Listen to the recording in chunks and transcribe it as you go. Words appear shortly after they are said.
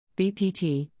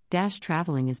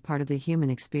BPT-traveling is part of the human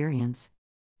experience.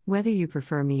 Whether you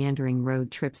prefer meandering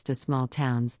road trips to small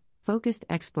towns, focused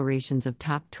explorations of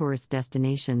top tourist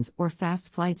destinations, or fast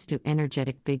flights to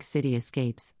energetic big city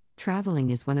escapes,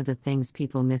 traveling is one of the things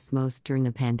people missed most during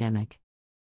the pandemic.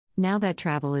 Now that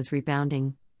travel is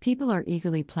rebounding, people are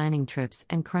eagerly planning trips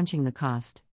and crunching the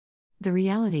cost. The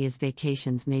reality is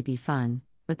vacations may be fun,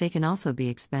 but they can also be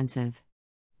expensive.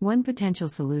 One potential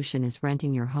solution is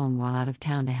renting your home while out of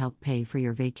town to help pay for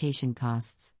your vacation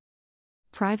costs.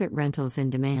 Private rentals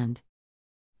in demand.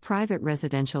 Private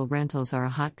residential rentals are a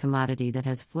hot commodity that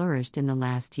has flourished in the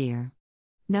last year.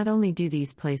 Not only do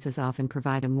these places often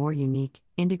provide a more unique,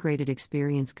 integrated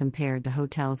experience compared to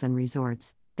hotels and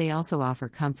resorts, they also offer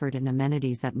comfort and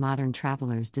amenities that modern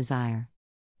travelers desire.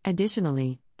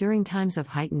 Additionally, during times of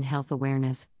heightened health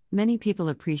awareness, many people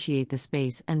appreciate the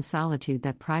space and solitude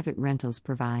that private rentals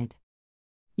provide.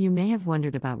 You may have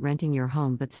wondered about renting your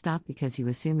home but stopped because you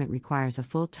assume it requires a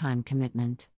full-time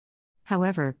commitment.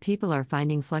 However, people are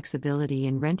finding flexibility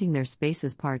in renting their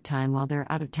spaces part-time while they're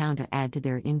out of town to add to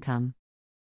their income.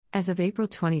 As of April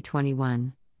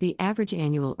 2021, the average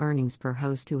annual earnings per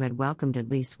host who had welcomed at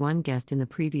least one guest in the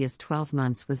previous 12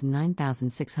 months was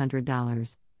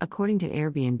 $9,600, according to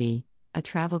Airbnb, a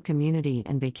travel community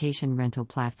and vacation rental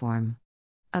platform.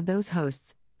 Of those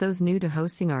hosts, those new to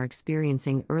hosting are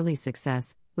experiencing early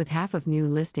success, with half of new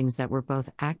listings that were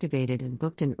both activated and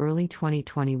booked in early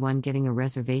 2021 getting a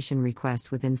reservation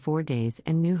request within 4 days,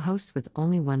 and new hosts with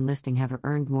only one listing have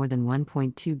earned more than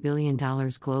 $1.2 billion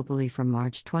globally from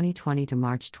March 2020 to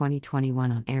March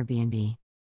 2021 on Airbnb.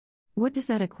 What does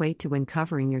that equate to when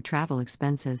covering your travel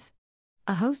expenses?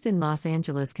 A host in Los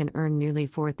Angeles can earn nearly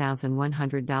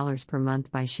 $4,100 per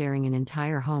month by sharing an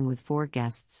entire home with 4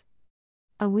 guests.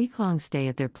 A week-long stay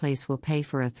at their place will pay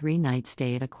for a 3-night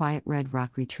stay at a quiet Red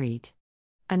Rock retreat.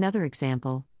 Another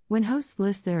example, when hosts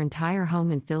list their entire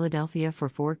home in Philadelphia for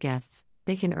 4 guests,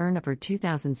 they can earn over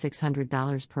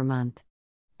 $2,600 per month.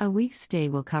 A week's stay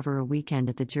will cover a weekend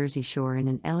at the Jersey Shore in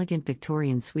an elegant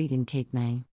Victorian suite in Cape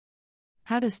May.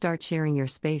 How to start sharing your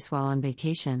space while on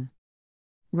vacation.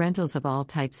 Rentals of all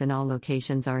types and all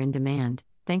locations are in demand,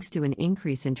 thanks to an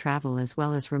increase in travel as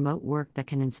well as remote work that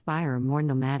can inspire a more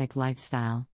nomadic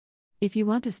lifestyle. If you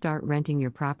want to start renting your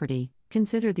property,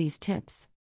 consider these tips.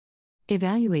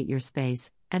 Evaluate your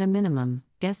space. At a minimum,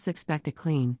 guests expect a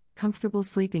clean, comfortable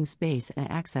sleeping space and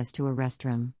access to a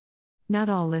restroom. Not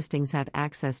all listings have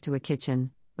access to a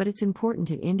kitchen, but it's important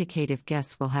to indicate if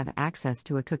guests will have access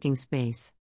to a cooking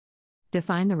space.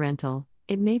 Define the rental.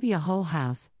 It may be a whole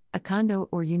house, a condo,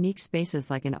 or unique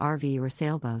spaces like an RV or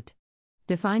sailboat.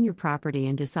 Define your property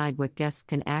and decide what guests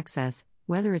can access,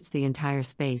 whether it's the entire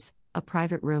space, a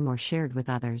private room, or shared with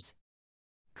others.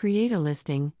 Create a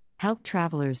listing. Help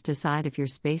travelers decide if your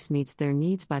space meets their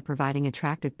needs by providing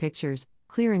attractive pictures,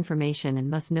 clear information, and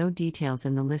must-know details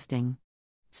in the listing.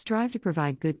 Strive to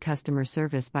provide good customer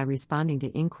service by responding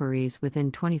to inquiries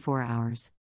within 24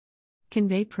 hours.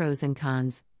 Convey pros and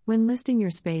cons. When listing your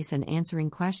space and answering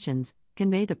questions,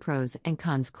 convey the pros and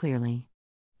cons clearly.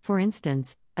 For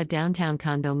instance, a downtown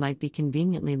condo might be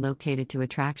conveniently located to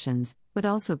attractions, but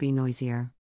also be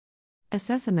noisier.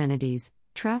 Assess amenities.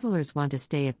 Travelers want to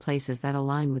stay at places that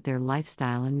align with their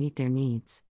lifestyle and meet their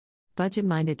needs.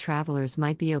 Budget-minded travelers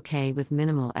might be okay with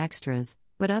minimal extras,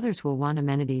 but others will want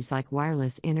amenities like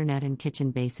wireless internet and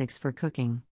kitchen basics for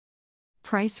cooking.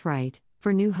 Price right.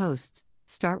 For new hosts,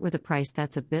 start with a price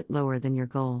that's a bit lower than your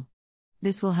goal.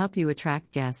 This will help you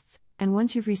attract guests, and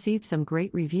once you've received some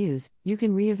great reviews, you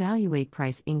can reevaluate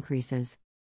price increases.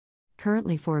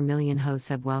 Currently 4 million hosts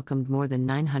have welcomed more than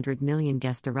 900 million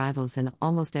guest arrivals in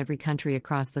almost every country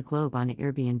across the globe on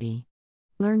Airbnb.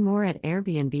 Learn more at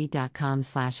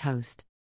airbnb.com/host.